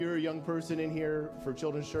You're a young person in here for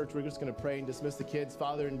Children's Church. We're just going to pray and dismiss the kids.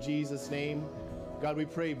 Father, in Jesus' name, God, we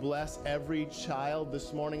pray, bless every child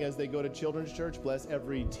this morning as they go to Children's Church. Bless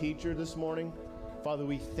every teacher this morning. Father,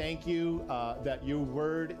 we thank you that your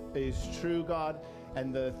word is true, God,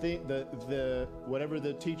 and whatever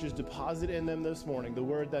the teachers deposit in them this morning, the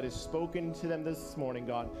word that is spoken to them this morning,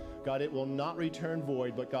 God, it will not return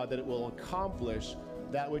void, but God, that it will accomplish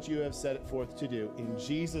that which you have set it forth to do. In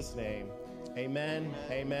Jesus' name, amen,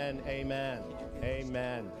 amen, amen,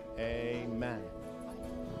 amen, amen.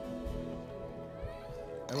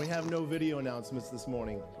 And we have no video announcements this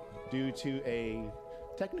morning due to a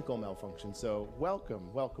technical malfunction. So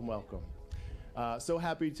welcome, welcome, welcome. So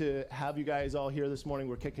happy to have you guys all here this morning.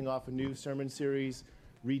 We're kicking off a new sermon series,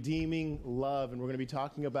 Redeeming Love. And we're going to be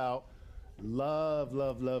talking about love,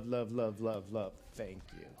 love, love, love, love, love, love. Thank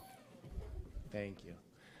you. Thank you.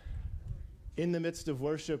 In the midst of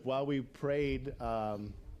worship, while we prayed,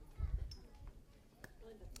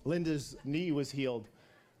 Linda's knee was healed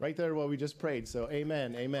right there while we just prayed. So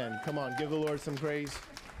amen, amen. Come on, give the Lord some praise.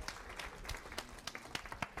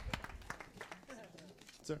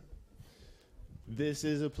 Sir, this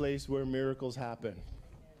is a place where miracles happen.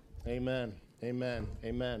 Amen, amen,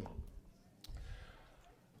 amen.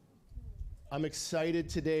 I'm excited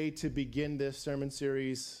today to begin this sermon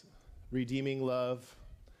series, Redeeming Love.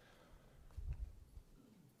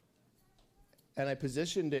 And I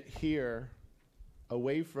positioned it here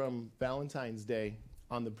away from Valentine's Day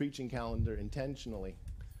on the preaching calendar intentionally,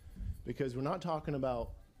 because we're not talking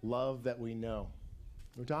about love that we know.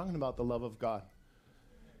 We're talking about the love of God.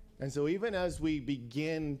 And so even as we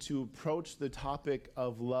begin to approach the topic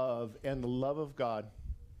of love and the love of God,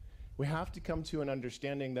 we have to come to an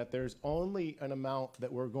understanding that there's only an amount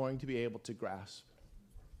that we're going to be able to grasp.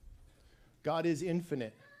 God is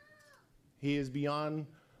infinite. He is beyond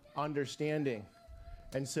understanding.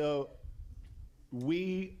 And so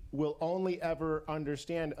we will only ever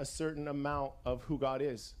understand a certain amount of who God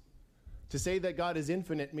is. To say that God is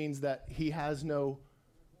infinite means that he has no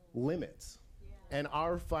limits. And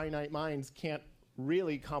our finite minds can't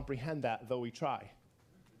really comprehend that, though we try.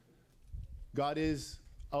 God is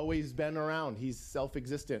always been around. He's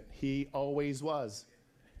self-existent. He always was.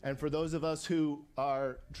 And for those of us who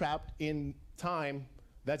are trapped in time,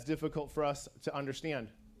 that's difficult for us to understand.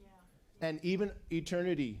 And even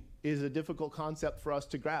eternity is a difficult concept for us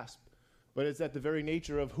to grasp, but it's at the very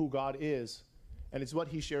nature of who God is, and it's what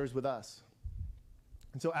he shares with us.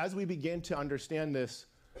 And so as we begin to understand this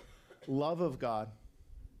love of God,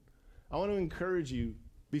 I want to encourage you,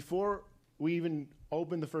 before we even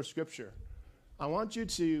open the first scripture, I want you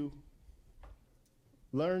to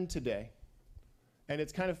learn today, and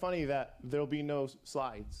it's kind of funny that there'll be no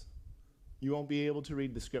slides. You won't be able to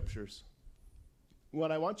read the scriptures. What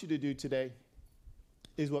I want you to do today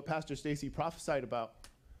is what Pastor Stacy prophesied about.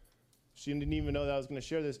 She didn't even know that I was going to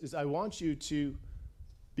share this, is I want you to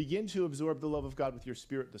begin to absorb the love of God with your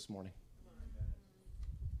spirit this morning.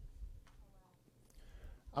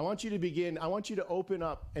 I want you to open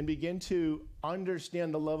up and begin to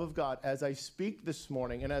understand the love of God as I speak this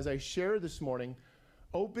morning and as I share this morning.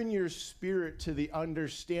 Open your spirit to the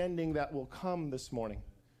understanding that will come this morning.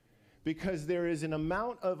 Because there is an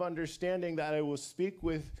amount of understanding that I will speak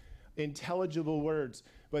with intelligible words,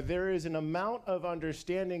 but there is an amount of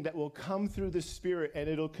understanding that will come through the Spirit, and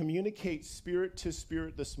it'll communicate spirit to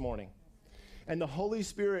spirit this morning. And the Holy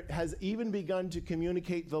Spirit has even begun to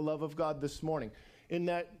communicate the love of God this morning. In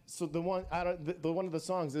that, so one of the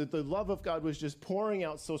songs, the love of God was just pouring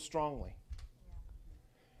out so strongly.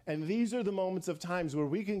 And these are the moments of times where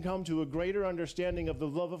we can come to a greater understanding of the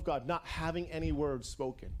love of God, not having any words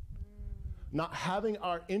spoken. Not having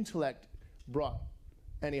our intellect brought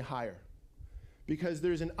any higher. Because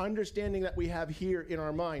there's an understanding that we have here in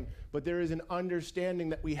our mind, but there is an understanding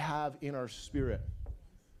that we have in our spirit.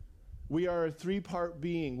 We are a three-part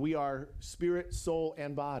being. We are spirit, soul,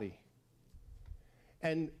 and body.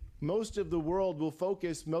 And most of the world will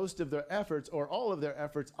focus most of their efforts, or all of their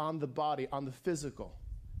efforts, on the body, on the physical.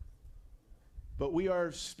 But we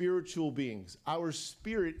are spiritual beings. Our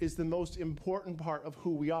spirit is the most important part of who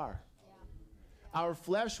we are. Our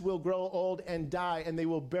flesh will grow old and die, and they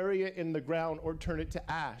will bury it in the ground or turn it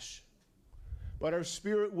to ash. But our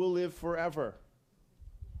spirit will live forever.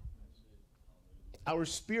 Our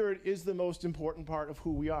spirit is the most important part of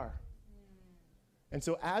who we are. And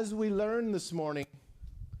so as we learn this morning,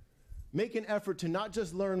 make an effort to not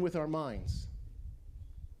just learn with our minds,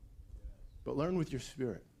 but learn with your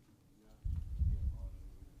spirit.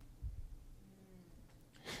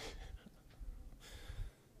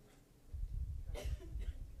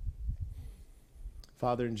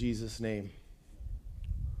 Father, in Jesus' name,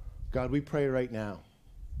 God, we pray right now,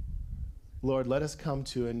 Lord, let us come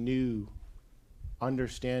to a new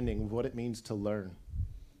understanding of what it means to learn.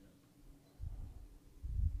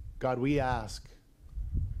 God, we ask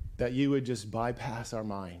that you would just bypass our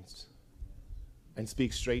minds and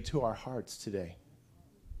speak straight to our hearts today.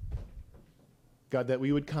 God, that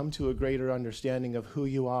we would come to a greater understanding of who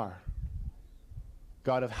you are.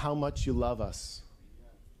 God, of how much you love us.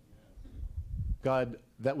 God,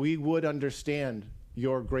 that we would understand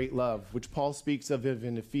your great love, which Paul speaks of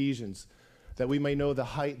in Ephesians, that we may know the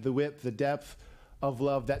height, the width, the depth of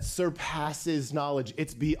love that surpasses knowledge.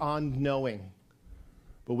 It's beyond knowing.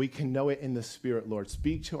 But we can know it in the Spirit, Lord.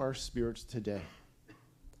 Speak to our spirits today.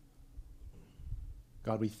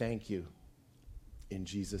 God, we thank you. In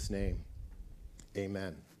Jesus' name,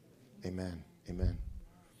 amen. Amen. Amen.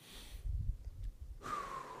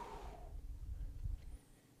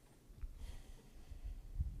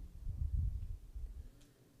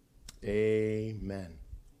 Amen.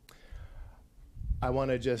 I want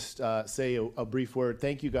to just say a brief word.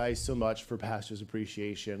 Thank you guys so much for Pastor's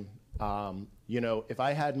Appreciation. If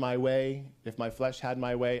I had my way, if my flesh had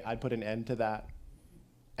my way, I'd put an end to that.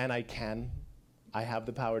 And I can. I have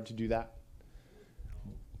the power to do that.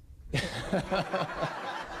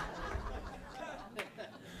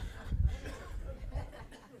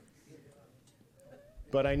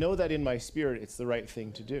 But I know that in my spirit, it's the right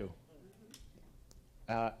thing to do.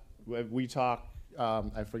 We talk,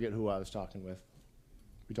 I forget who I was talking with.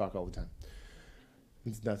 We talk all the time.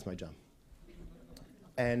 That's my job.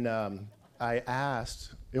 And I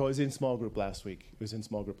asked, it was in small group last week.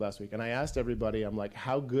 And I asked everybody, I'm like,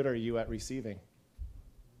 how good are you at receiving?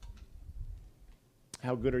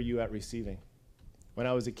 How good are you at receiving? When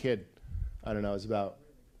I was a kid, I don't know, it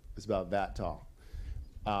was about that tall.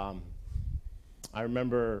 I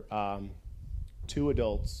remember 2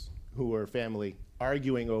 adults who were family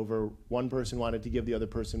arguing over one person wanted to give the other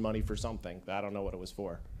person money for something. I don't know what it was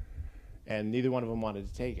for. And neither one of them wanted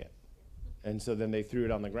to take it. And so then they threw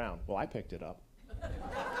it on the ground. Well, I picked it up.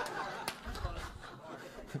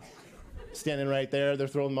 Standing right there, they're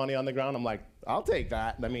throwing money on the ground. I'm like, I'll take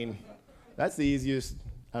that. I mean, that's the easiest,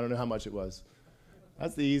 I don't know how much it was.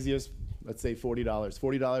 That's the easiest, let's say $40.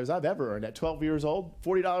 $40 I've ever earned. At 12 years old,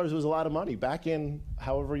 $40 was a lot of money. Back in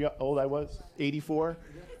however old I was, 84,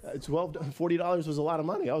 $40 was a lot of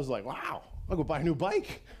money. I was like, wow, I'll go buy a new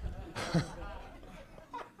bike.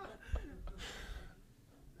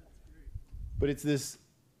 But it's this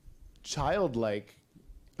childlike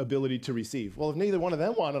ability to receive. Well, if neither one of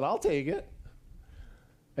them want it, I'll take it.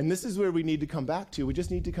 And this is where we need to come back to. We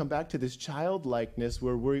just need to come back to this childlikeness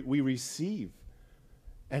where we receive.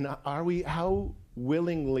 And how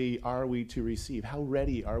willingly are we to receive? How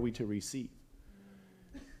ready are we to receive?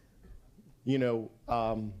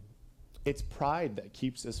 It's pride that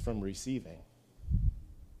keeps us from receiving.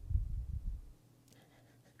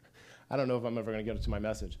 I don't know if I'm ever going to get to my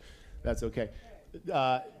message. That's okay.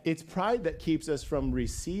 It's pride that keeps us from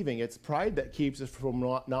receiving. It's pride that keeps us from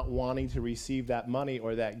not wanting to receive that money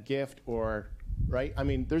or that gift right? I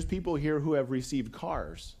mean, there's people here who have received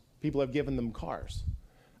cars. People have given them cars.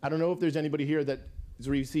 I don't know if there's anybody here that has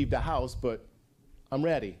received a house, but I'm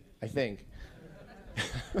ready, I think.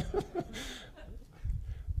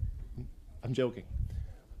 I'm joking.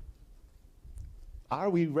 Are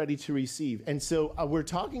we ready to receive? And so we're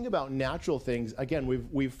talking about natural things. Again,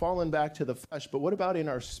 we've fallen back to the flesh, but what about in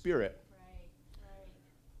our spirit? Right.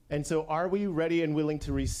 And so are we ready and willing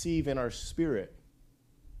to receive in our spirit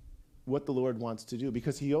what the Lord wants to do?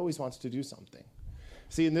 Because he always wants to do something.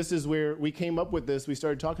 See, and this is where we came up with this. We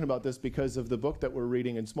started talking about this because of the book that we're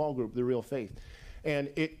reading in small group, The Real Faith. And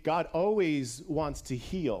God always wants to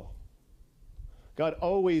heal. God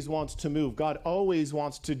always wants to move. God always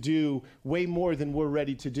wants to do way more than we're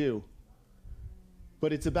ready to do.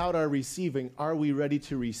 But it's about our receiving. Are we ready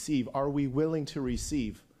to receive? Are we willing to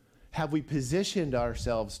receive? Have we positioned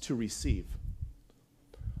ourselves to receive?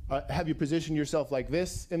 Have you positioned yourself like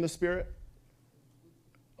this in the Spirit?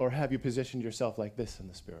 Or have you positioned yourself like this in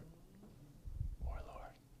the Spirit? More, Lord.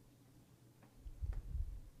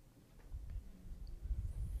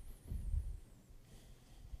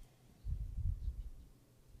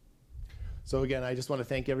 So again, I just want to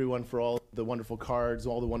thank everyone for all the wonderful cards,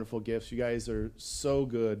 all the wonderful gifts. You guys are so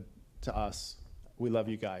good to us. We love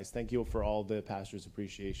you guys. Thank you for all the pastor's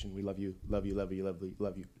appreciation. We love you, love you, love you, love you,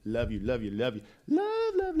 love you, love you, love you, love you,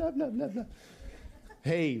 love, love, love, love, love, love.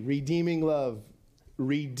 Hey, redeeming love.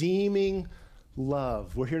 Redeeming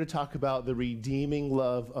love. We're here to talk about the redeeming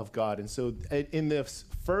love of God. And so in this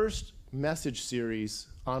first message series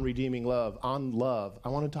on redeeming love, I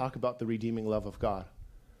want to talk about the redeeming love of God.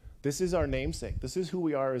 This is our namesake. This is who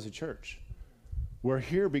we are as a church. We're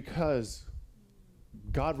here because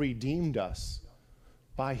God redeemed us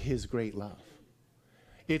by his great love.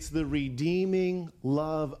 It's the redeeming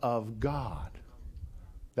love of God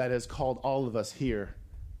that has called all of us here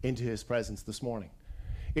into his presence this morning.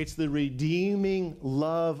 It's the redeeming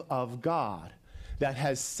love of God that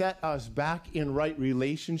has set us back in right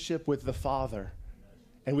relationship with the Father,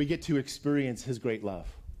 and we get to experience his great love.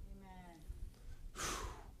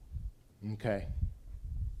 Amen. Okay.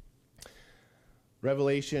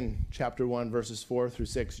 Revelation chapter 1, verses 4 through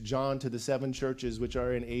 6. John, to the 7 churches which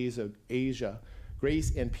are in Asia,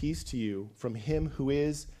 grace and peace to you from him who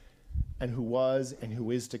is, and who was, and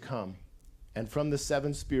who is to come, and from the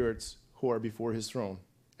 7 spirits who are before his throne,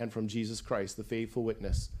 and from Jesus Christ, the faithful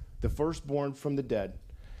witness, the firstborn from the dead,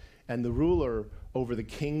 and the ruler over the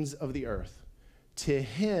kings of the earth. To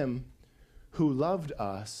him who loved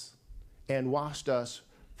us and washed us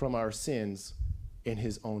from our sins in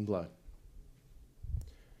his own blood.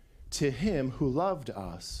 To him who loved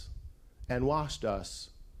us and washed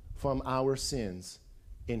us from our sins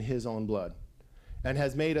in his own blood, and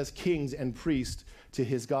has made us kings and priests to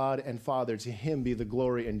his God and Father. To him be the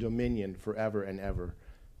glory and dominion forever and ever.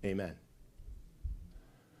 Amen.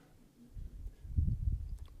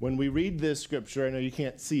 When we read this scripture, I know you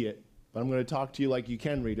can't see it, but I'm going to talk to you like you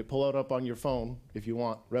can read it. Pull it up on your phone if you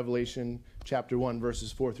want. Revelation chapter 1,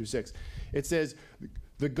 verses 4 through 6. It says,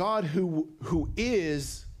 the God who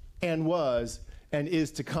is and was and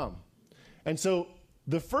is to come. And so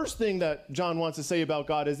the first thing that John wants to say about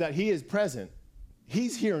God is that he is present.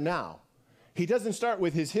 He's here now. He doesn't start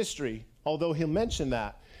with his history, although he'll mention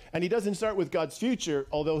that. And he doesn't start with God's future,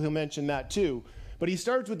 although he'll mention that too. But he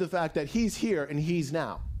starts with the fact that he's here and he's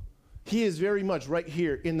now. He is very much right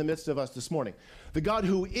here in the midst of us this morning. The God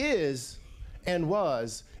who is and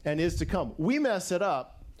was and is to come. We mess it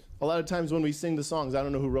up a lot of times when we sing the songs. I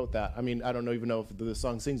don't know who wrote that. I mean, I don't even know if the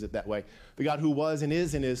song sings it that way. The God who was and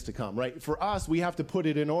is to come, right? For us, we have to put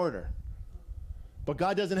it in order. But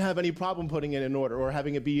God doesn't have any problem putting it in order or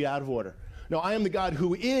having it be out of order. No, I am the God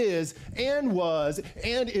who is and was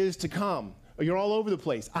and is to come. You're all over the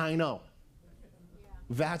place. I know. Yeah.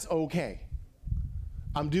 That's okay.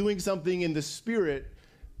 I'm doing something in the Spirit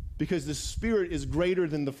because the Spirit is greater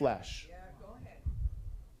than the flesh. Yeah, go ahead.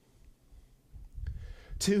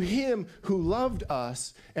 To him who loved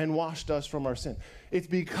us and washed us from our sin. It's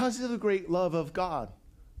because of the great love of God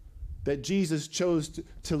that Jesus chose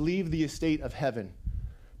to leave the estate of heaven,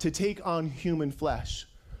 to take on human flesh,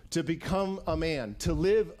 to become a man, to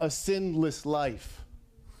live a sinless life,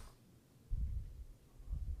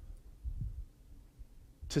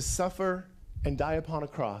 to suffer and die upon a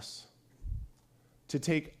cross, to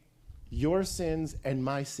take your sins and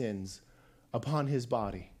my sins upon his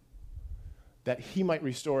body, that he might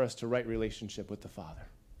restore us to right relationship with the Father.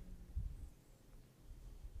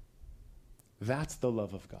 That's the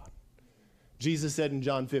love of God. Jesus said in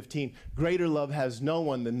John 15, greater love has no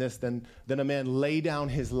one than this, than a man lay down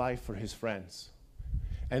his life for his friends.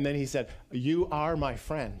 And then he said, you are my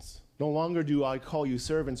friends. No longer do I call you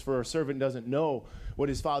servants, for a servant doesn't know what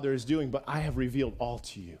his father is doing, but I have revealed all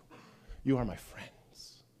to you. You are my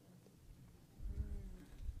friends.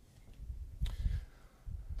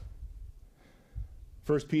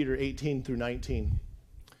 1 Peter 18 through 19.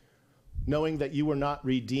 Knowing that you were not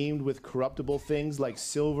redeemed with corruptible things like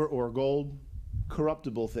silver or gold,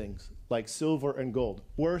 corruptible things like silver and gold,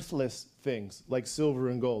 worthless things like silver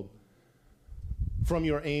and gold, from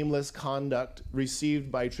your aimless conduct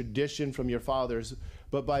received by tradition from your fathers,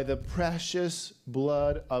 but by the precious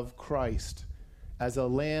blood of Christ, as a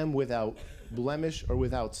lamb without blemish or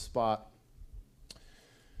without spot.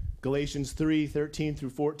 Galatians 3:13 through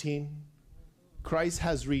 14. Christ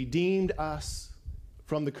has redeemed us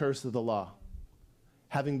from the curse of the law,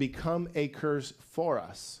 having become a curse for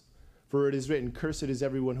us. For it is written, cursed is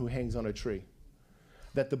everyone who hangs on a tree,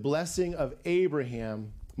 that the blessing of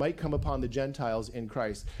Abraham might come upon the Gentiles in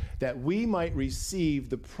Christ, that we might receive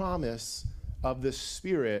the promise of the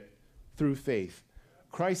Spirit through faith.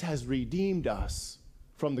 Christ has redeemed us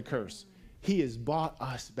from the curse. He has bought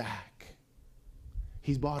us back.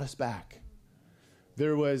 He's bought us back.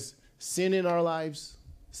 There was sin in our lives,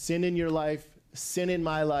 sin in your life, sin in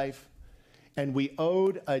my life, and we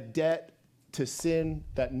owed a debt to sin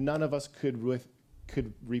that none of us could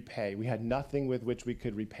repay. We had nothing with which we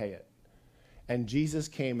could repay it. And Jesus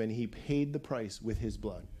came and he paid the price with his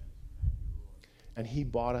blood. And he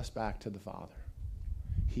bought us back to the Father.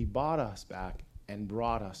 He bought us back and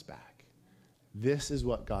brought us back. This is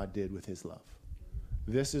what God did with his love.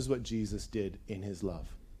 This is what Jesus did in his love.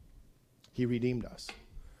 He redeemed us.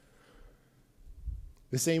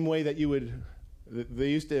 The same way that you would,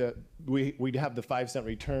 we'd have the 5-cent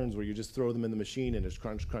returns where you just throw them in the machine and it's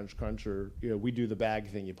crunch, crunch, crunch, or we do the bag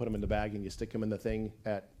thing. You put them in the bag and you stick them in the thing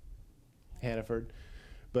at Hannaford.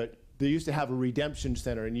 But they used to have a redemption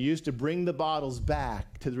center, and you used to bring the bottles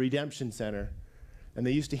back to the redemption center, and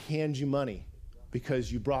they used to hand you money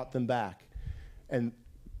because you brought them back. And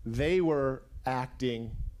they were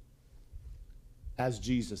acting as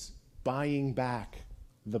Jesus, buying back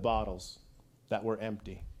the bottles that were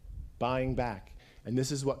empty, buying back. And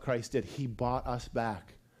this is what Christ did. He bought us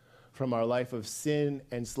back from our life of sin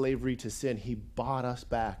and slavery to sin. He bought us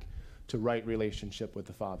back to right relationship with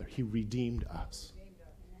the Father. He redeemed us.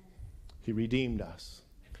 He redeemed us.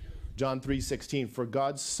 John 3:16, for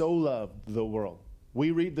God so loved the world.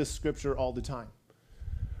 We read this scripture all the time.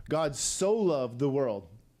 God so loved the world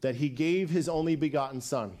that he gave his only begotten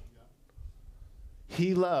Son.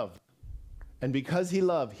 He loved. And because he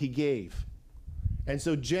loved, he gave. And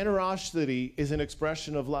so generosity is an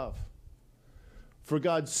expression of love. For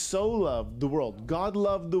God so loved the world. God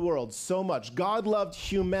loved the world so much. God loved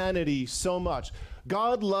humanity so much.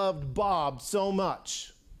 God loved Bob so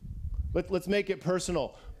much. Let's make it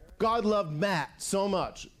personal. God loved Matt so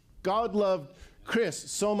much. God loved Chris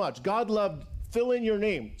so much. God loved, fill in your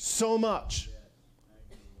name, so much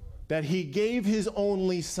that he gave his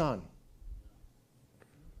only Son.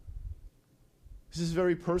 This is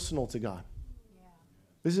very personal to God.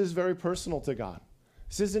 This is very personal to God.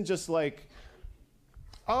 This isn't just like,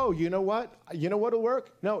 oh, you know what? You know what'll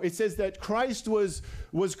work? No, it says that Christ was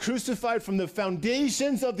crucified from the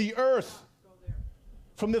foundations of the earth.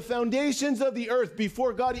 From the foundations of the earth,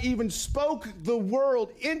 before God even spoke the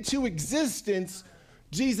world into existence,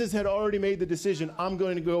 Jesus had already made the decision, I'm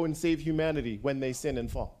going to go and save humanity when they sin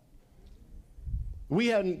and fall.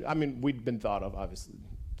 We'd been thought of, obviously.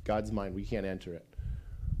 God's mind, we can't enter it.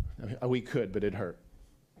 We could, but it hurt.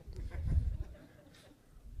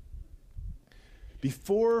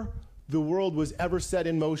 Before the world was ever set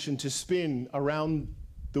in motion to spin around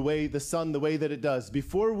the sun, the way that it does,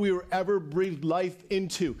 before we were ever breathed life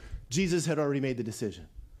into, Jesus had already made the decision.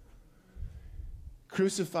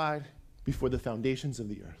 Crucified before the foundations of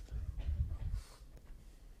the earth.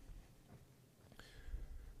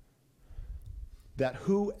 That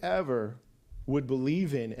whoever would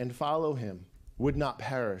believe in and follow him would not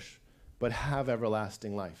perish, but have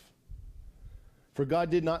everlasting life. For God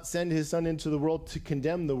did not send his Son into the world to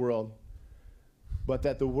condemn the world, but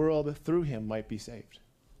that the world through him might be saved.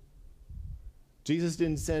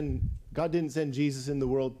 God didn't send Jesus into the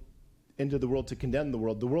world to condemn the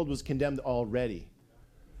world. The world was condemned already.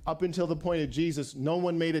 Up until the point of Jesus, no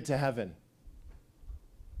one made it to heaven.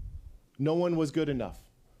 No one was good enough.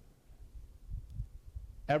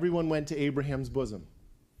 Everyone went to Abraham's bosom.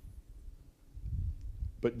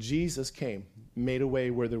 But Jesus came, made a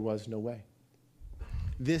way where there was no way.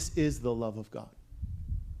 This is the love of God.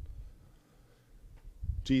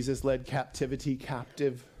 Jesus led captivity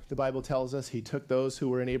captive. The Bible tells us he took those who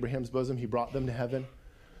were in Abraham's bosom, he brought them to heaven.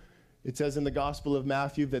 It says in the Gospel of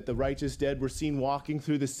Matthew that the righteous dead were seen walking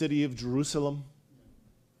through the city of Jerusalem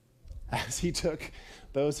as he took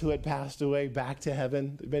those who had passed away back to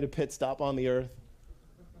heaven. They made a pit stop on the earth.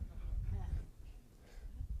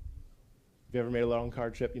 Have you ever made a long car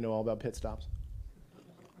trip? You know all about pit stops.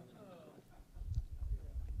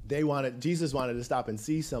 Jesus wanted to stop and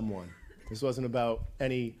see someone. This wasn't about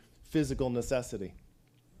any physical necessity.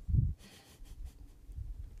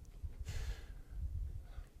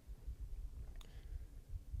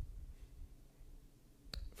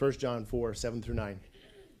 First John 4:7-9.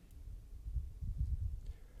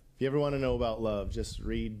 If you ever want to know about love, just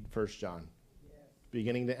read 1 John.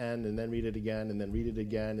 Beginning to end, and then read it again, and then read it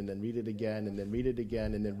again, and then read it again, and then read it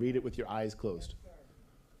again, and then read it with your eyes closed.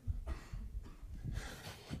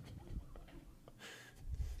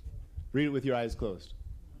 Read it with your eyes closed.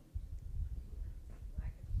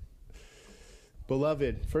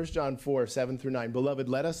 Beloved, 1 John 4:7-9. Beloved,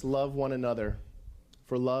 let us love one another,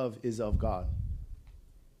 for love is of God.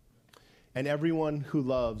 And everyone who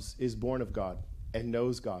loves is born of God and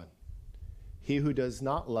knows God. He who does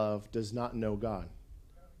not love does not know God,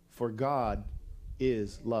 for God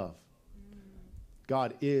is love.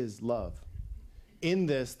 God is love. In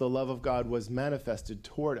this, the love of God was manifested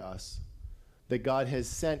toward us, that God has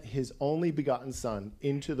sent his only begotten Son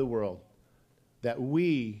into the world, that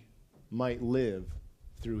we might live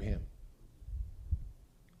through him.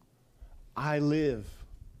 I live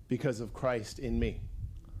because of Christ in me.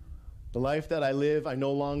 The life that I live, I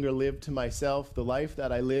no longer live to myself. The life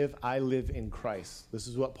that I live in Christ. This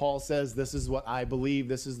is what Paul says. This is what I believe.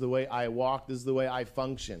 This is the way I walk. This is the way I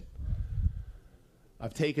function.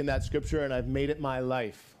 I've taken that scripture and I've made it my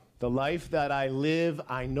life. The life that I live,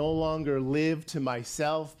 I no longer live to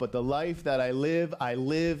myself, but the life that I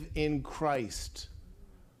live in Christ.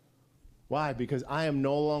 Why? Because I am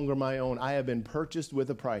no longer my own. I have been purchased with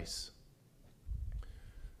a price.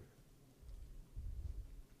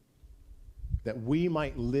 That we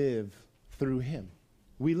might live through him.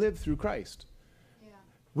 We live through Christ. Yeah.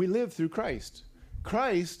 We live through Christ.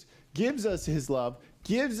 Christ gives us his love,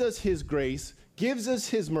 gives us his grace, gives us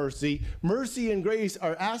his mercy. Mercy and grace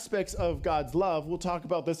are aspects of God's love. We'll talk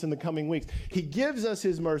about this in the coming weeks. He gives us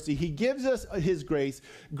his mercy. He gives us his grace.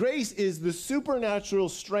 Grace is the supernatural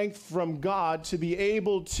strength from God to be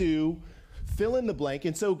able to fill in the blank.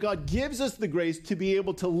 And so God gives us the grace to be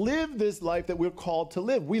able to live this life that we're called to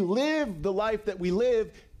live. We live the life that we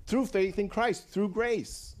live through faith in Christ, through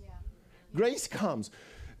grace. Yeah. Grace comes.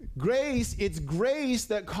 Grace, it's grace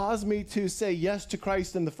that caused me to say yes to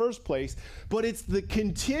Christ in the first place, but it's the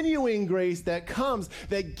continuing grace that comes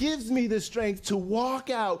that gives me the strength to walk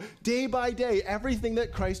out day by day everything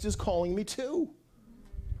that Christ is calling me to.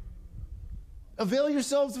 Avail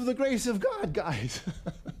yourselves of the grace of God, guys.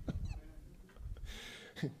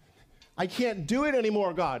 I can't do it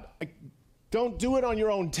anymore, God. Don't do it on your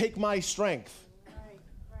own. Take my strength.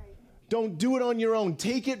 Right. Don't do it on your own.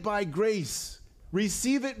 Take it by grace.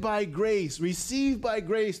 Receive it by grace. Receive by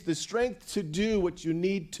grace the strength to do what you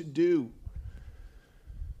need to do.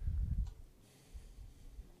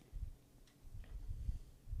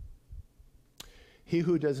 He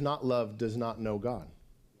who does not love does not know God,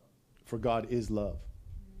 for God is love.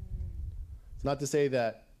 It's not to say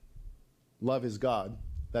that love is God.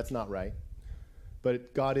 That's not right.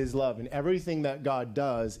 But God is love, and everything that God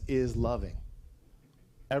does is loving.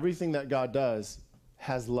 Everything that God does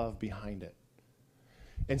has love behind it.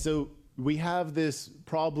 And so we have this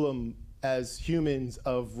problem as humans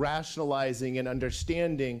of rationalizing and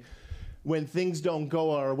understanding when things don't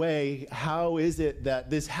go our way, how is it that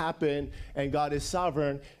this happened and God is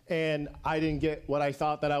sovereign and I didn't get what I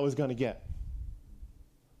thought that I was going to get?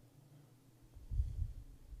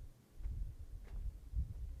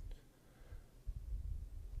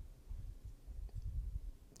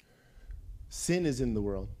 Sin is in the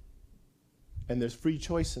world, and there's free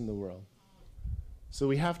choice in the world. So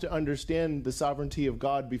we have to understand the sovereignty of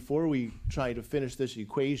God before we try to finish this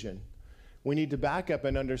equation. We need to back up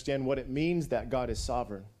and understand what it means that God is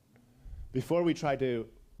sovereign before we try to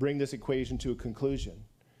bring this equation to a conclusion.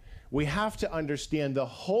 We have to understand the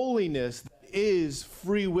holiness that is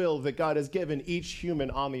free will that God has given each human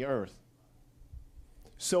on the earth.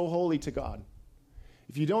 So holy to God.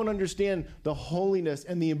 If you don't understand the holiness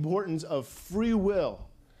and the importance of free will,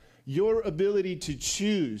 your ability to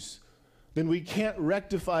choose, then we can't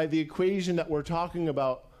rectify the equation that we're talking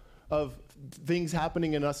about of things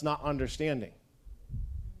happening and us not understanding.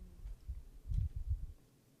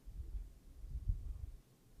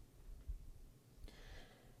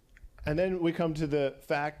 And then we come to the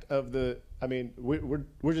fact of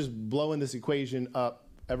we're just blowing this equation up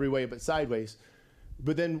every way but sideways.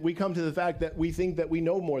 But then we come to the fact that we think that we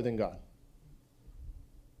know more than God.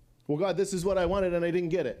 Well, God, this is what I wanted and I didn't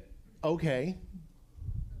get it. Okay.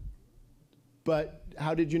 But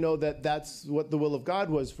how did you know that that's what the will of God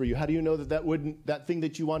was for you? How do you know that that thing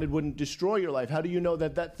that you wanted wouldn't destroy your life? How do you know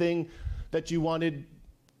that that thing that you wanted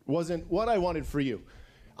wasn't what I wanted for you?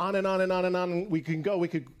 On and on and on and on we can go. We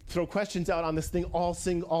could throw questions out on this thing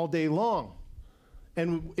all day long.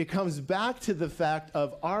 And it comes back to the fact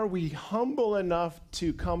of, are we humble enough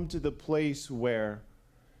to come to the place where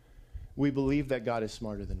we believe that God is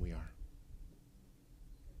smarter than we are?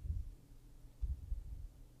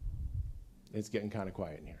 It's getting kind of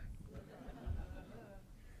quiet in here.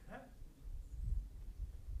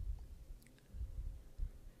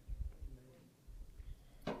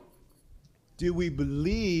 Do we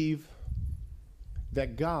believe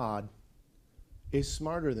that God is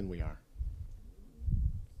smarter than we are?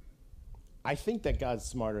 I think that God's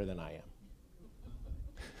smarter than I am.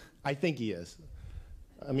 I think he is.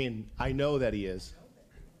 I know that he is.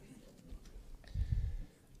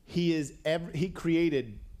 He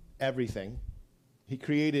created everything. He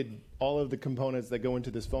created all of the components that go into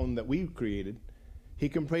this phone that we created. He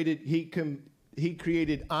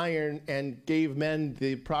created iron and gave men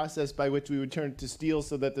the process by which we would turn to steel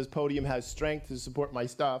so that this podium has strength to support my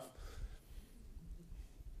stuff.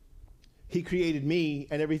 He created me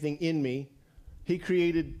and everything in me. He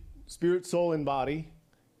created spirit, soul, and body.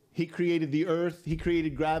 He created the earth. He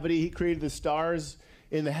created gravity. He created the stars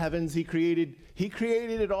in the heavens. He created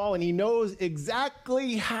it all, and he knows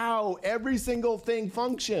exactly how every single thing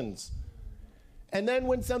functions. And then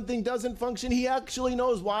when something doesn't function, he actually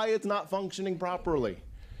knows why it's not functioning properly.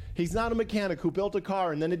 He's not a mechanic who built a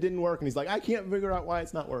car and then it didn't work and he's like, I can't figure out why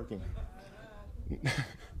it's not working.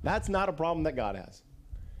 That's not a problem that God has.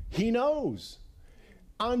 He knows.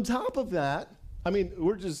 On top of that, I mean,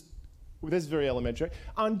 this is very elementary.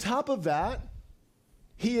 On top of that,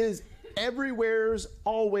 he is everywhere's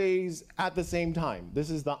always at the same time. This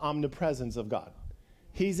is the omnipresence of God.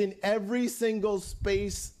 He's in every single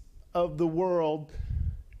space of the world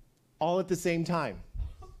all at the same time.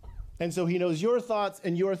 And so he knows your thoughts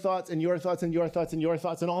and your thoughts and your thoughts and your thoughts and your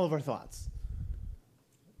thoughts and all of our thoughts.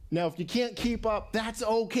 Now, if you can't keep up, that's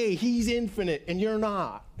okay. He's infinite and you're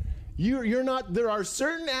not. You're not. There are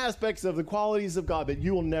certain aspects of the qualities of God that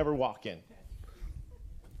you will never walk in.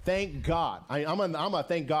 Thank God. I'm a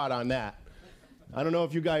thank God on that. I don't know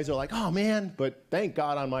if you guys are like, oh man, but thank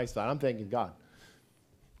God on my side. I'm thanking God.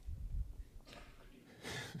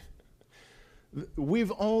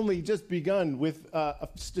 We've only just begun with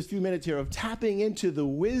just a few minutes here of tapping into the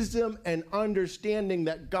wisdom and understanding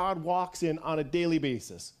that God walks in on a daily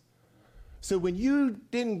basis. So when you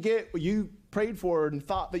didn't get what you prayed for and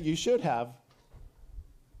thought that you should have,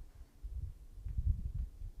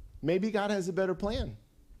 maybe God has a better plan.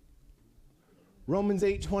 Romans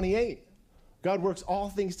 8:28. God works all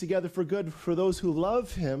things together for good for those who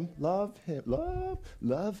love him,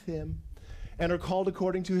 and are called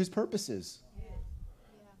according to his purposes.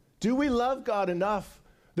 Do we love God enough?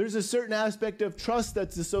 There's a certain aspect of trust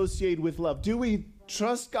that's associated with love. Do we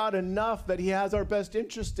trust God enough that he has our best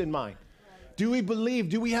interest in mind? Do we believe?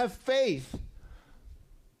 Do we have faith?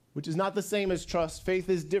 Which is not the same as trust. Faith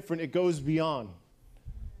is different. It goes beyond.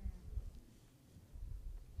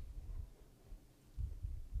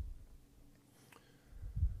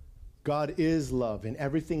 God is love, and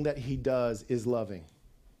everything that he does is loving.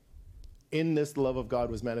 In this, the love of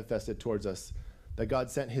God was manifested towards us, that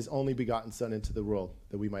God sent his only begotten Son into the world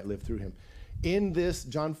that we might live through him. In this,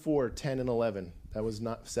 John 4:10 and 11, that was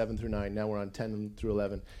not 7 through 9, now we're on 10 through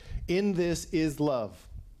 11. In this is love,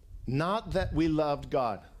 not that we loved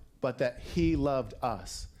God, but that he loved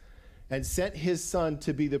us and sent his Son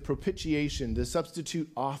to be the propitiation, the substitute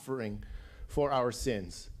offering for our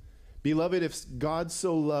sins. Beloved, if God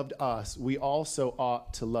so loved us, we also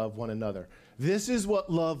ought to love one another. This is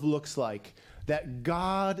what love looks like, that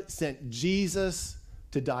God sent Jesus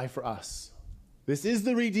to die for us. This is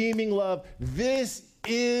the redeeming love. This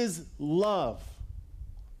is love.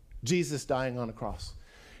 Jesus dying on a cross.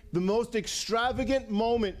 The most extravagant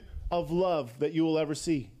moment of love that you will ever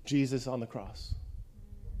see, Jesus on the cross.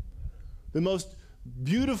 The most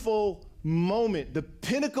beautiful moment, the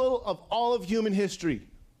pinnacle of all of human history,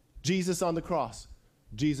 Jesus on the cross,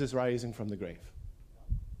 Jesus rising from the grave.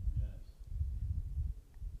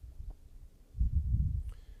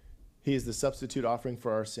 He is the substitute offering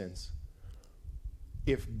for our sins.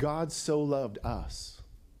 If God so loved us,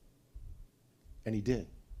 and he did,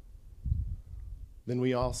 then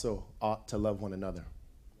we also ought to love one another.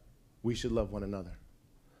 We should love one another.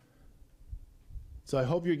 So I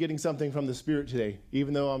hope you're getting something from the Spirit today,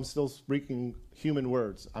 even though I'm still speaking human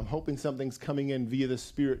words. I'm hoping something's coming in via the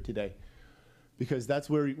Spirit today, because that's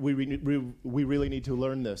where we really need to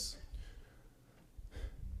learn this.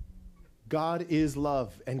 God is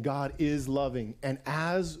love, and God is loving. And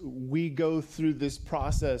as we go through this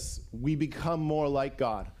process, we become more like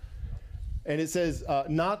God. And it says,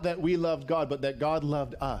 not that we loved God, but that God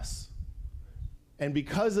loved us. And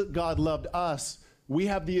because God loved us, we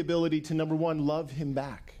have the ability to, number one, love him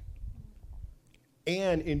back.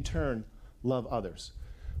 And in turn, love others.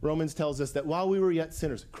 Romans tells us that while we were yet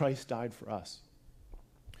sinners, Christ died for us.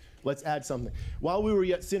 Let's add something. While we were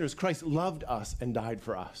yet sinners, Christ loved us and died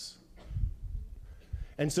for us.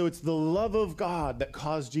 And so it's the love of God that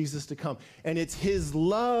caused Jesus to come. And it's his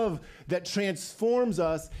love that transforms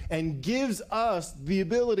us and gives us the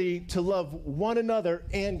ability to love one another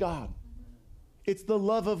and God. It's the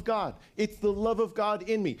love of God. It's the love of God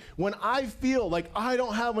in me. When I feel like I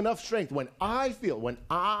don't have enough strength, when I feel like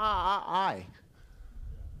I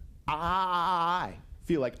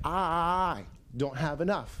don't have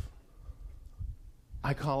enough,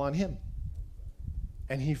 I call on him.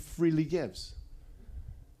 And he freely gives.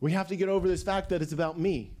 We have to get over this fact that it's about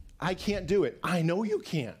me. I can't do it. I know you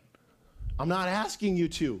can't. I'm not asking you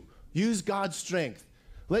to. Use God's strength.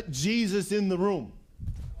 Let Jesus in the room.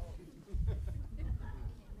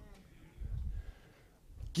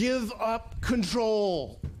 Give up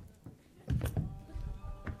control.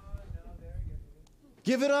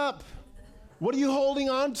 Give it up. What are you holding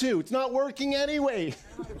on to? It's not working anyway.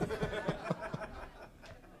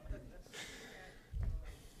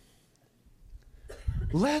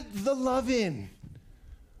 Let the love in.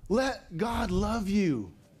 Let God love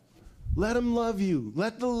you. Let him love you.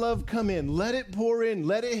 Let the love come in. Let it pour in.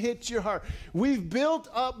 Let it hit your heart. We've built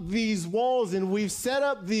up these walls and we've set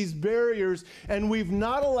up these barriers and we've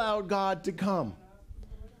not allowed God to come.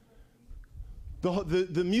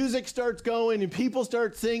 The music starts going and people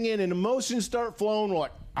start singing and emotions start flowing. We're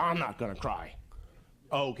like, I'm not going to cry.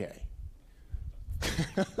 Okay.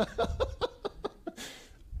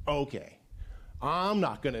 Okay. I'm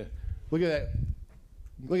not going to.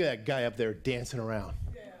 Look at that guy up there dancing around.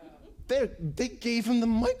 They gave him the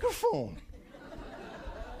microphone.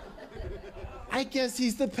 I guess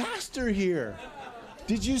he's the pastor here.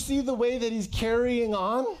 Did you see the way that he's carrying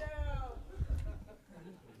on?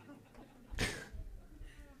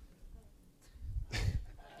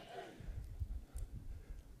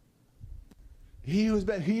 He who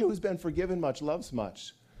has been forgiven much loves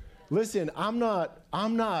much. Listen,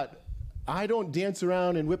 I don't dance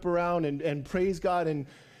around and whip around and praise God and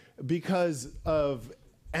because of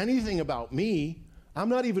anything about me. I'm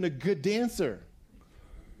not even a good dancer.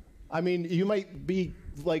 I mean, you might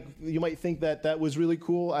think that was really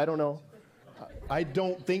cool. I don't know. I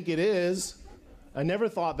don't think it is. I never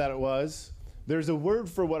thought that it was. There's a word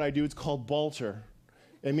for what I do. It's called balter.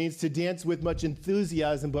 It means to dance with much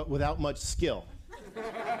enthusiasm but without much skill.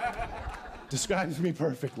 Describes me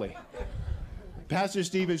perfectly. Pastor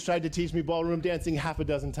Steve has tried to teach me ballroom dancing half a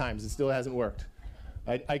dozen times. It still hasn't worked.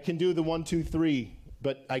 I can do the 1, 2, 3,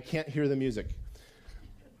 but I can't hear the music.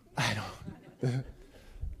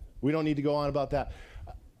 We don't need to go on about that.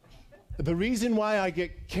 The reason why I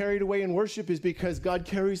get carried away in worship is because God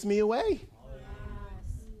carries me away.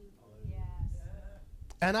 Yes.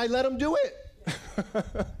 And I let him do it.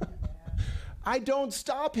 I don't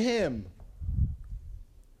stop him.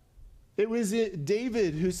 It was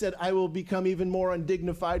David who said, I will become even more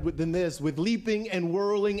undignified than this, with leaping and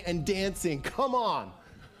whirling and dancing. Come on.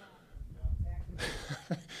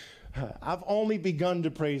 I've only begun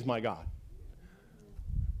to praise my God.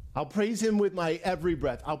 I'll praise him with my every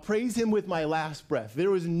breath. I'll praise him with my last breath.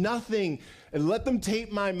 There was nothing, and let them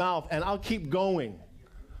tape my mouth, and I'll keep going.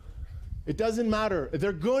 It doesn't matter.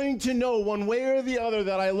 They're going to know one way or the other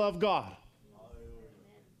that I love God.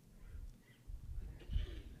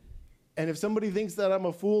 And if somebody thinks that I'm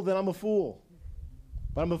a fool, then I'm a fool.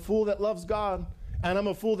 But I'm a fool that loves God, and I'm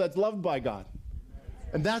a fool that's loved by God.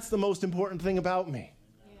 And that's the most important thing about me.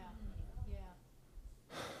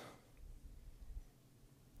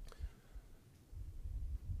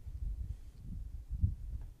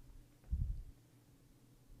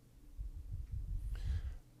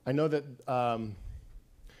 I know that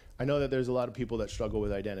there's a lot of people that struggle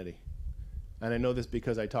with identity. And I know this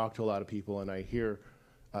because I talk to a lot of people and I hear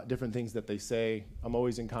different things that they say. I'm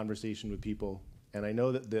always in conversation with people. And I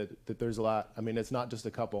know that there's a lot. I mean, it's not just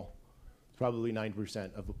a couple. It's probably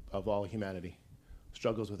 9% of all humanity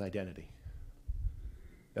struggles with identity.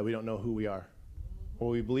 That we don't know who we are. Or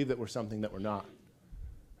we believe that we're something that we're not.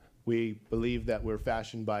 We believe that we're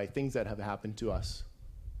fashioned by things that have happened to us.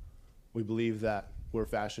 We believe that we're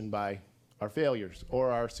fashioned by our failures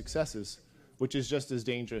or our successes, which is just as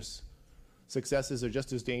dangerous. Successes are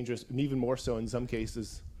just as dangerous, and even more so in some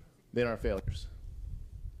cases, than our failures.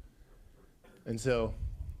 And so,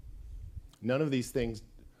 none of these things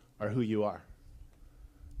are who you are.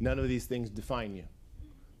 None of these things define you.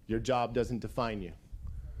 Your job doesn't define you.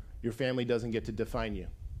 Your family doesn't get to define you.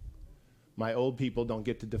 My old people don't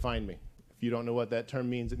get to define me. If you don't know what that term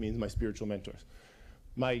means, it means my spiritual mentors.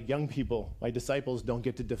 My young people, my disciples, don't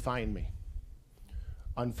get to define me.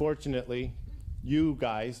 Unfortunately, you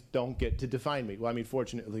guys don't get to define me. Well, I mean,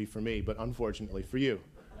 fortunately for me, but unfortunately for you.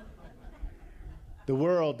 The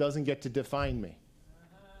world doesn't get to define me.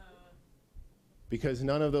 Because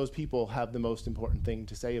none of those people have the most important thing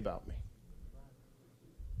to say about me.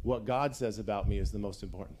 What God says about me is the most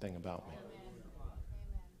important thing about me.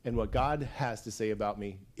 And what God has to say about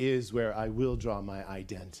me is where I will draw my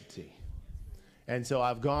identity. And so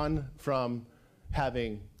I've gone from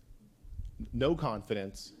having no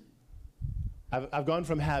confidence, I've gone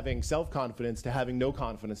from having self-confidence to having no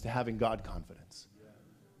confidence to having God confidence.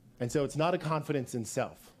 And so it's not a confidence in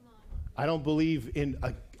self. I don't believe in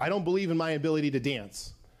my ability to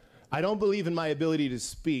dance. I don't believe in my ability to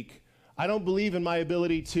speak. I don't believe in my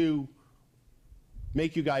ability to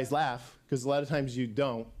make you guys laugh, because a lot of times you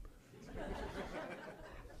don't.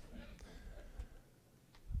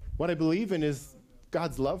 What I believe in is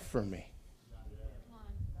God's love for me.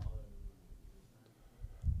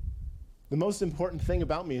 The most important thing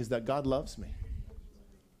about me is that God loves me.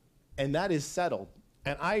 And that is settled.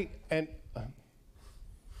 And I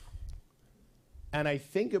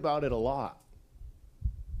think about it a lot.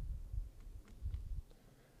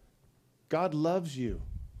 God loves you.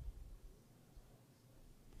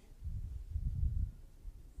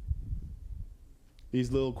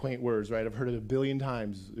 These little quaint words, right? I've heard it a billion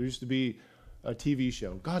times. There used to be a TV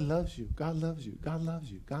show. God loves you. God loves you. God loves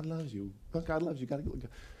you. God loves you. God loves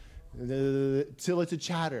you. Till it's a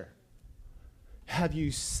chatter. Have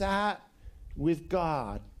you sat with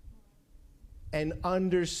God and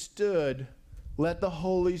understood, let the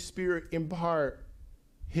Holy Spirit impart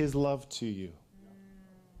his love to you?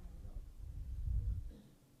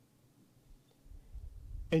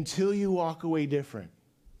 Until you walk away different.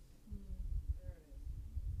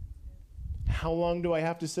 How long do I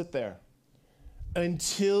have to sit there?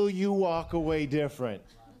 Until you walk away different.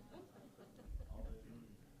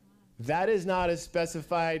 That is not a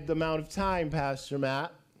specified amount of time, Pastor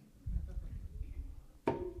Matt.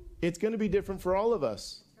 It's going to be different for all of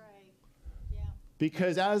us. That's right. Yeah.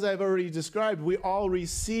 Because as I've already described, we all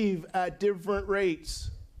receive at different rates.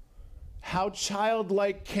 How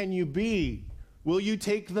childlike can you be? Will you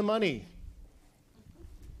take the money?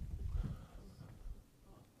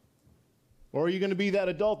 Or are you going to be that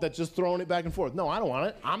adult that's just throwing it back and forth? No, I don't want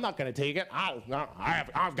it. I'm not going to take it. I've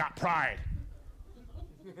got pride.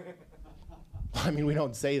 I mean, we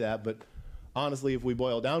don't say that, but honestly, if we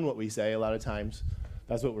boil down what we say, a lot of times,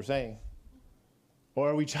 that's what we're saying. Or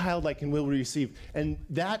are we childlike and will we receive? And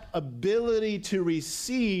that ability to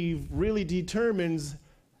receive really determines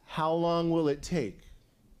how long will it take.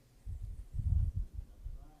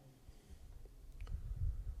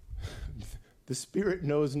 The Spirit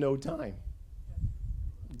knows no time.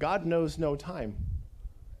 God knows no time.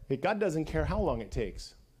 God doesn't care how long it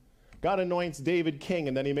takes. God anoints David king,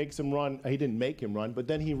 and then he makes him run. He didn't make him run, but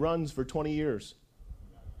then he runs for 20 years.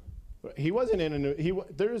 He wasn't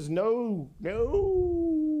there's no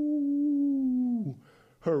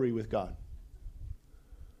hurry with God.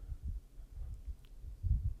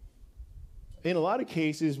 In a lot of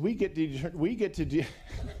cases, we get to do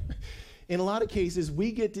in a lot of cases,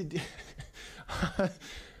 we get to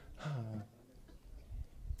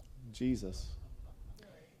Jesus.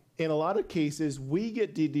 In a lot of cases, we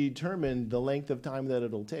get to determine the length of time that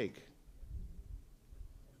it'll take.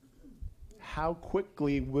 How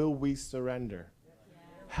quickly will we surrender?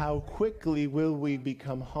 How quickly will we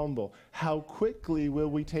become humble? How quickly will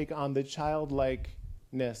we take on the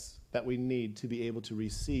childlikeness that we need to be able to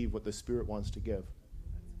receive what the Spirit wants to give?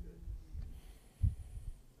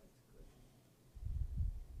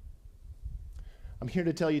 I'm here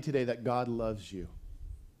to tell you today that God loves you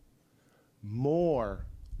more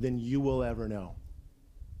than you will ever know.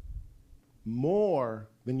 More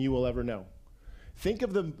than you will ever know. Think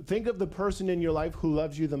of the person in your life who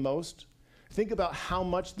loves you the most. Think about how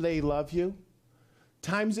much they love you.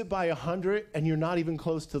 Times it by 100, and you're not even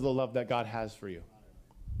close to the love that God has for you.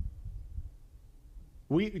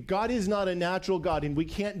 God is not a natural God, and we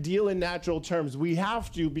can't deal in natural terms. We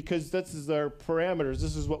have to, because this is our parameters.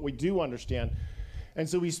 This is what we do understand. And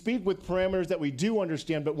so we speak with parameters that we do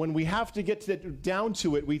understand, but when we have to get down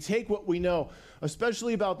to it, we take what we know,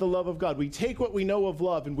 especially about the love of God. We take what we know of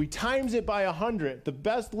love, and we times it by 100, the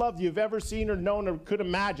best love you've ever seen or known or could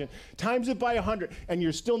imagine. Times it by 100, and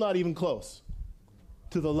you're still not even close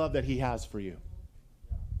to the love that he has for you.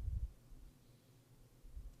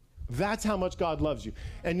 That's how much God loves you.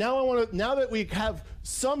 And now now that we have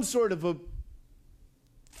some sort of a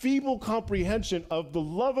feeble comprehension of the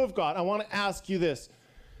love of God, I want to ask you this.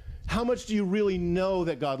 How much do you really know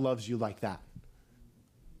that God loves you like that?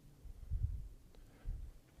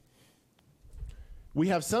 We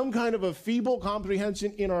have some kind of a feeble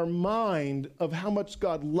comprehension in our mind of how much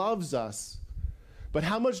God loves us, but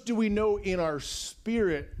how much do we know in our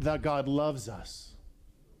spirit that God loves us?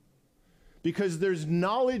 Because there's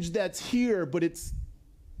knowledge that's here, but it's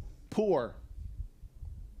poor.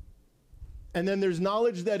 And then there's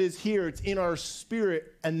knowledge that is here, it's in our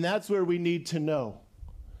spirit, and that's where we need to know.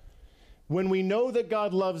 When we know that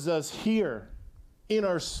God loves us here, in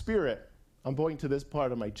our spirit, I'm pointing to this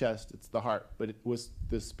part of my chest, it's the heart, but it was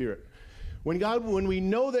the spirit. When we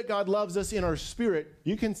know that God loves us in our spirit,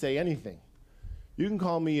 you can say anything. You can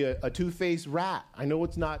call me a two-faced rat. I know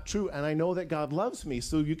it's not true, and I know that God loves me,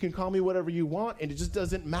 so you can call me whatever you want, and it just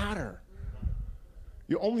doesn't matter.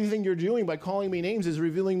 The only thing you're doing by calling me names is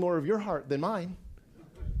revealing more of your heart than mine.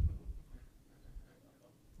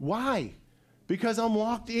 Why? Because I'm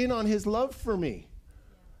locked in on his love for me.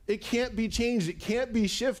 It can't be changed. It can't be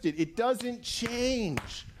shifted. It doesn't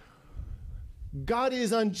change. God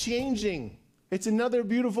is unchanging. It's another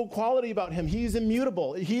beautiful quality about him. He is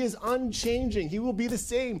immutable. He is unchanging. He will be the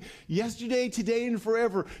same yesterday, today, and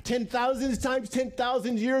forever. 10,000 times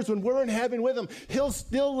 10,000 years when we're in heaven with him, he'll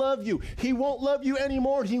still love you. He won't love you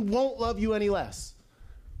anymore. He won't love you any less.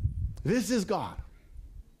 This is God.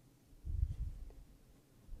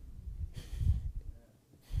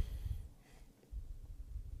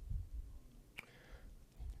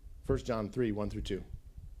 First John 3, 1 through 2.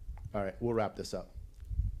 All right, we'll wrap this up.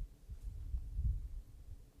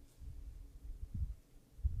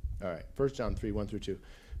 All right, 1 John 3, 1 through 2.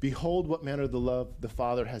 Behold what manner of the love the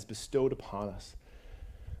Father has bestowed upon us,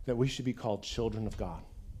 that we should be called children of God.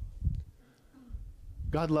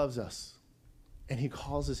 God loves us, and he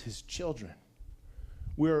calls us his children.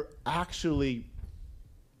 We're actually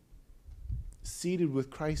seated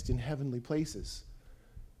with Christ in heavenly places.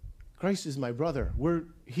 Christ is my brother.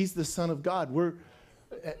 He's the Son of God.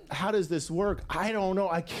 How does this work? I don't know.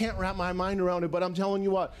 I can't wrap my mind around it, but I'm telling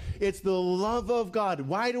you what, it's the love of God.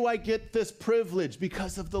 Why do I get this privilege?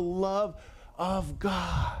 Because of the love of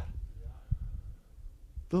God.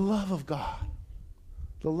 The love of God.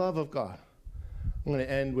 The love of God. I'm going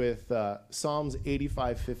to end with Psalms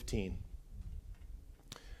 85:15.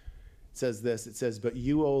 It says this. It says, "But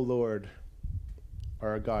you, O Lord,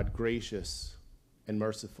 are a God gracious and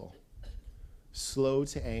merciful, slow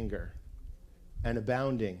to anger, and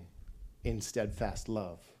abounding in steadfast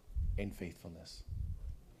love and faithfulness."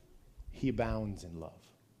 He abounds in love.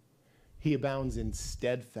 He abounds in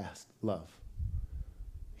steadfast love.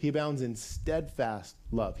 He abounds in steadfast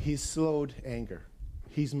love. He's slow to anger.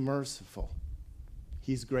 He's merciful.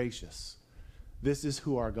 He's gracious. This is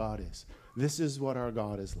who our God is. This is what our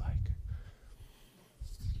God is like.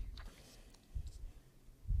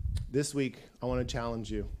 This week, I want to challenge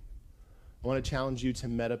you. I want to challenge you to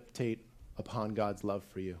meditate upon God's love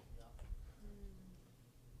for you.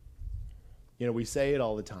 You know, we say it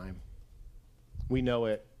all the time. We know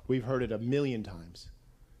it. We've heard it a million times.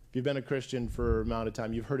 If you've been a Christian for an amount of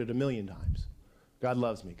time, you've heard it a million times. God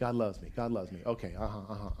loves me. God loves me. God loves me. Okay,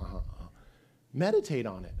 Meditate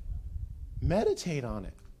on it. Meditate on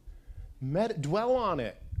it. Dwell on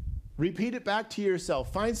it. Repeat it back to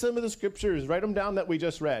yourself. Find some of the scriptures. Write them down that we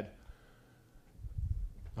just read.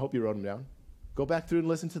 I hope you wrote them down. Go back through and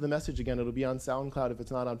listen to the message again. It'll be on SoundCloud if it's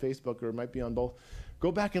not on Facebook, or it might be on both.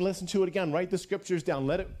 Go back and listen to it again. Write the scriptures down.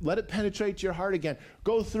 Let it penetrate your heart again.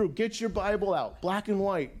 Go through. Get your Bible out, black and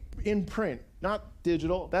white, in print, not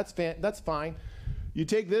digital. That's fine. You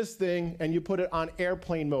take this thing and you put it on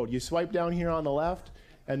airplane mode. You swipe down here on the left,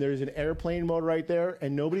 and there's an airplane mode right there,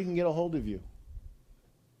 and nobody can get a hold of you.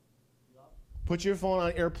 Put your phone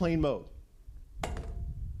on airplane mode.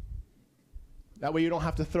 That way you don't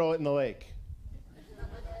have to throw it in the lake.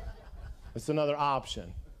 It's another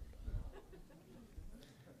option.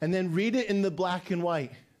 And then read it in the black and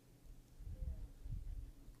white.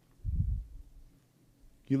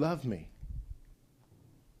 You love me.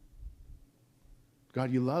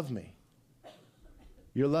 God, you love me.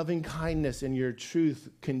 Your loving kindness and your truth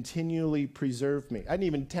continually preserve me. I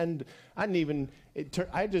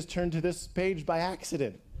just turned to this page by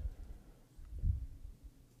accident.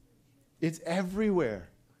 It's everywhere.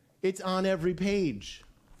 It's on every page.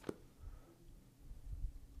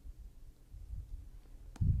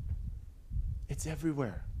 It's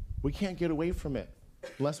everywhere. We can't get away from it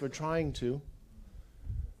unless we're trying to.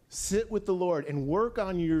 Sit with the Lord and work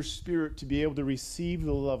on your spirit to be able to receive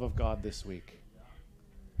the love of God this week.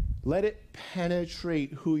 Let it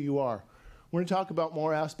penetrate who you are. We're going to talk about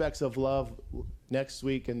more aspects of love next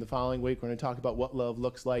week and the following week. We're going to talk about what love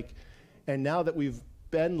looks like. And now that we've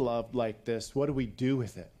been loved like this, what do we do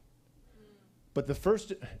with it? But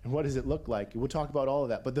what does it look like? We'll talk about all of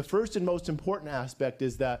that. But the first and most important aspect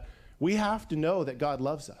is that we have to know that God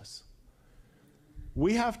loves us.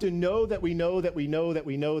 We have to know that we know that we know that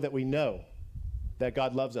we know that we know that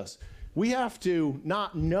God loves us. We have to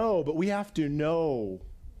not know, but we have to know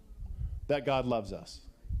that God loves us.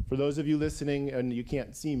 For those of you listening and you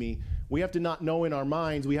can't see me, we have to not know in our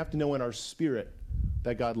minds, we have to know in our spirit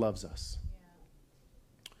that God loves us.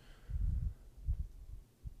 Yeah.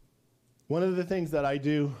 One of the things that I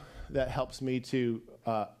do that helps me to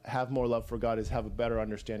have more love for God is have a better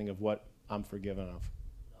understanding of what I'm forgiven of.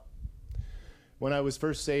 When I was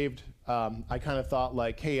first saved, I kind of thought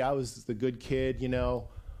like, hey, I was the good kid,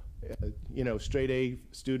 straight A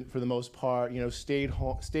student for the most part, stayed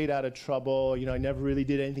out of trouble, I never really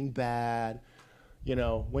did anything bad,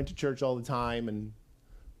 went to church all the time,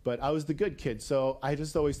 but I was the good kid. So I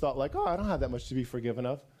just always thought like, oh, I don't have that much to be forgiven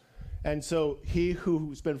of. And so he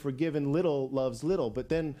who's been forgiven little loves little. But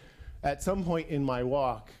then at some point in my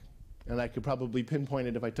walk, and I could probably pinpoint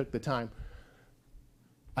it if I took the time,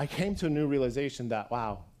 I came to a new realization that,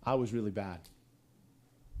 wow, I was really bad.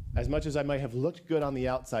 As much as I might have looked good on the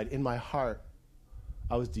outside, in my heart,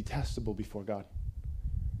 I was detestable before God.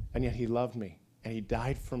 And yet he loved me, and he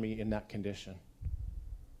died for me in that condition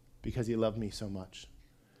because he loved me so much.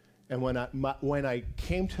 And when I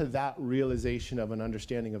came to that realization of an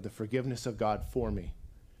understanding of the forgiveness of God for me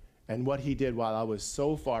and what he did while I was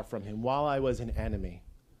so far from him, while I was an enemy,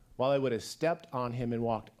 while I would have stepped on him and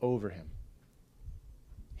walked over him,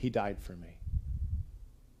 he died for me.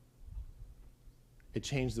 It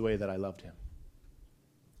changed the way that I loved him.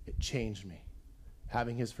 It changed me.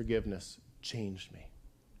 Having his forgiveness changed me.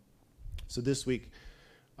 So this week,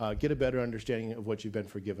 get a better understanding of what you've been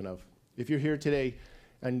forgiven of. If you're here today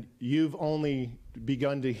and you've only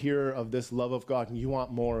begun to hear of this love of God and you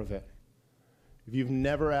want more of it, if you've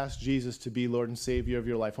never asked Jesus to be Lord and Savior of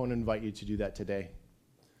your life, I want to invite you to do that today.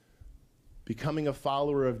 Becoming a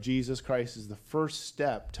follower of Jesus Christ is the first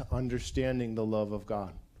step to understanding the love of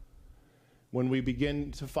God. When we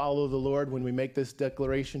begin to follow the Lord, when we make this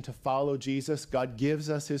declaration to follow Jesus, God gives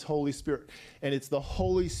us his Holy Spirit. And it's the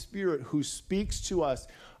Holy Spirit who speaks to us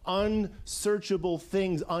unsearchable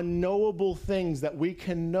things, unknowable things that we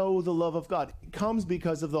can know the love of God. It comes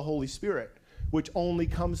because of the Holy Spirit, which only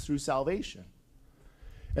comes through salvation.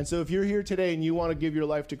 And so if you're here today and you want to give your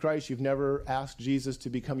life to Christ, you've never asked Jesus to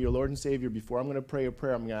become your Lord and Savior before, I'm going to pray a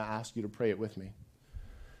prayer. I'm going to ask you to pray it with me.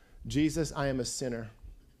 Jesus, I am a sinner.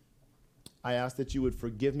 I ask that you would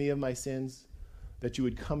forgive me of my sins, that you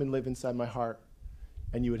would come and live inside my heart,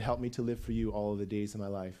 and you would help me to live for you all of the days of my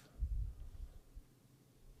life.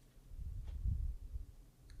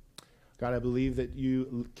 God, I believe that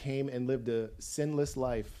you came and lived a sinless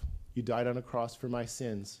life. You died on a cross for my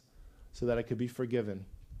sins so that I could be forgiven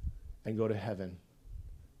and go to heaven.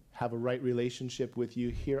 Have a right relationship with you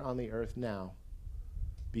here on the earth now.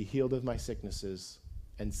 Be healed of my sicknesses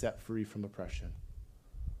and set free from oppression.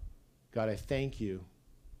 God, I thank you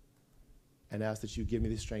and ask that you give me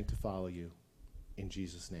the strength to follow you. In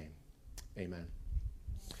Jesus' name, amen.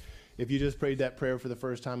 If you just prayed that prayer for the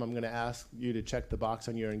first time, I'm going to ask you to check the box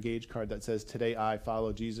on your Engage card that says, "Today I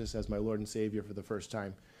follow Jesus as my Lord and Savior for the first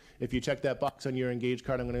time." If you check that box on your Engage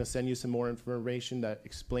card, I'm going to send you some more information that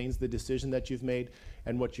explains the decision that you've made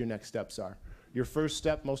and what your next steps are. Your first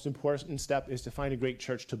step, most important step, is to find a great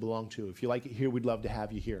church to belong to. If you like it here, we'd love to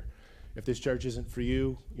have you here. If this church isn't for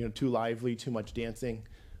you, too lively, too much dancing,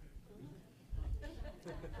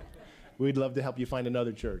 we'd love to help you find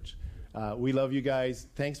another church. We love you guys.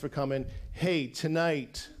 Thanks for coming. Hey,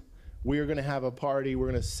 tonight we are going to have a party. We're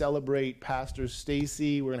going to celebrate Pastor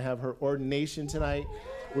Stacy. We're going to have her ordination tonight.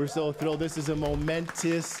 We're so thrilled. This is a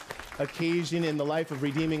momentous occasion in the life of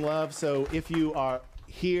Redeeming Love. So if you are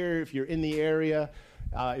here, if you're in the area,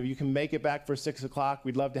 if you can make it back for 6 o'clock,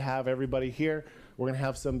 we'd love to have everybody here. We're going to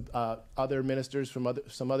have some other ministers from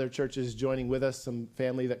some other churches joining with us. Some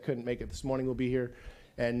family that couldn't make it this morning will be here.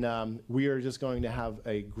 And we are just going to have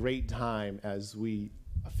a great time as we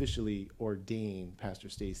officially ordain Pastor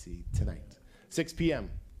Stacy tonight. 6 p.m.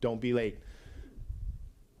 Don't be late.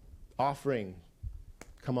 Offering.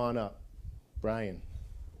 Come on up. Brian.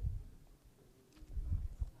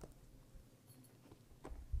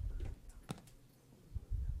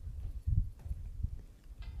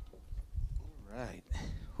 All right.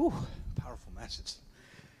 Whew, powerful message.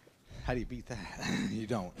 How do you beat that? You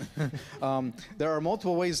don't. There are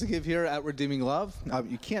multiple ways to give here at Redeeming Love.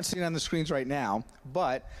 You can't see it on the screens right now,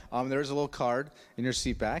 but there is a little card in your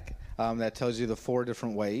seat back that tells you the 4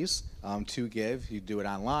 different ways to give. You can do it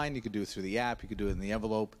online. You can do it through the app. You can do it in the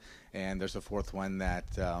envelope. And there's a 4th one that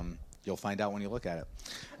you'll find out when you look at it.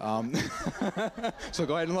 So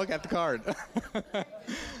go ahead and look at the card.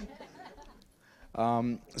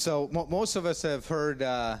 So most of us have heard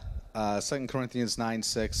 2 Corinthians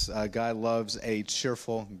 9:6. God loves a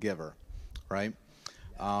cheerful giver, right?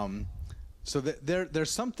 So there's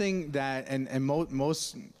something that, and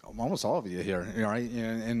almost all of you here, right?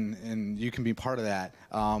 And you can be part of that.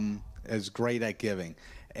 Is great at giving,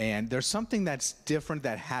 and there's something that's different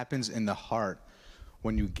that happens in the heart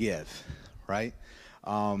when you give, right?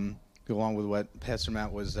 Go along with what Pastor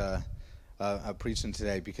Matt was preaching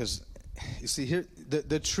today, because you see here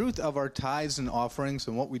the truth of our tithes and offerings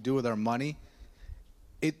and what we do with our money,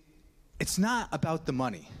 it's not about the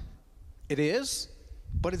money. It is,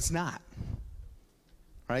 but it's not.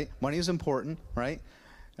 Right? Money is important, right?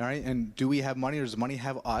 All right, and do we have money or does money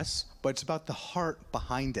have us? But it's about the heart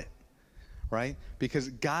behind it, right? Because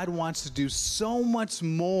God wants to do so much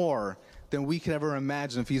more than we could ever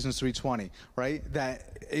imagine. Ephesians 3:20, right?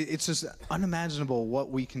 That it's just unimaginable what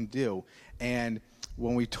we can do. And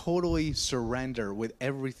when we totally surrender with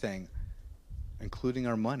everything, including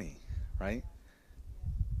our money, right?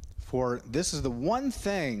 For this is the one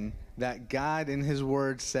thing that God in his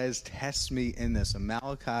word says, test me in this. In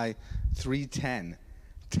Malachi 3:10,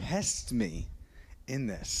 test me in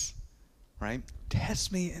this, right?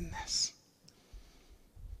 Test me in this.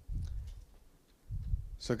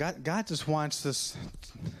 So God just wants this,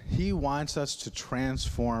 he wants us to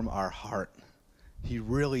transform our heart. He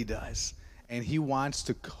really does. And he wants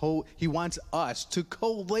us to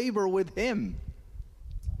co-labor with him.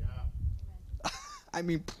 Yeah. I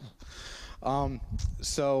mean,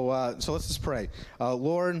 so let's just pray.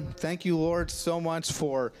 Lord, thank you, Lord, so much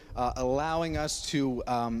for allowing us to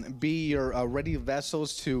be your ready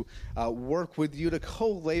vessels to work with you, to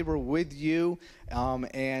co-labor with you,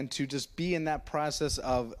 and to just be in that process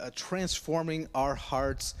of transforming our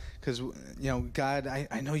hearts. Because, God,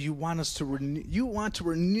 I know you want us to renew. You want to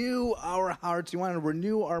renew our hearts. You want to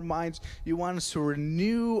renew our minds. You want us to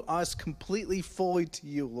renew us completely, fully to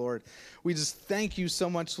you, Lord. We just thank you so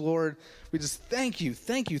much, Lord. We just thank you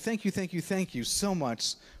so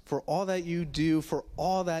much for all that you do, for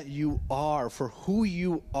all that you are, for who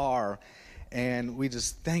you are. And we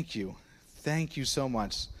just thank you. Thank you so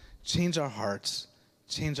much. Change our hearts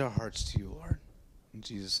to you, Lord. In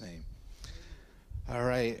Jesus' name. All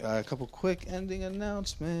right, a couple quick ending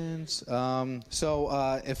announcements.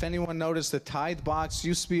 So if anyone noticed, the tithe box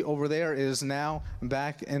used to be over there, is now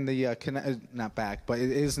back in the, not back, but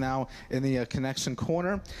it is now in the connection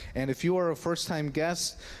corner. And if you are a first-time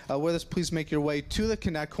guest with us, please make your way to the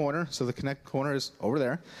connect corner. So the connect corner is over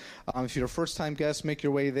there. If you're a first-time guest, make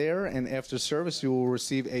your way there, and after service, you will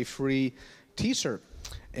receive a free T-shirt.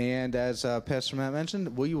 And as Pastor Matt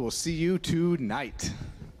mentioned, we will see you tonight.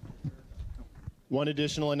 One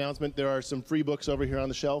additional announcement, there are some free books over here on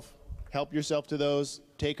the shelf. Help yourself to those.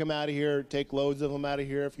 Take them out of here. Take loads of them out of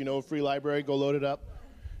here. If you know a free library, go load it up.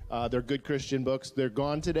 They're good Christian books. They're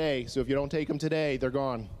gone today, so if you don't take them today, they're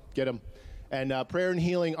gone. Get them. And prayer and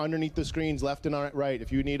healing underneath the screens, left and right.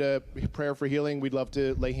 If you need a prayer for healing, we'd love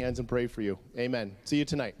to lay hands and pray for you. Amen. See you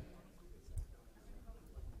tonight.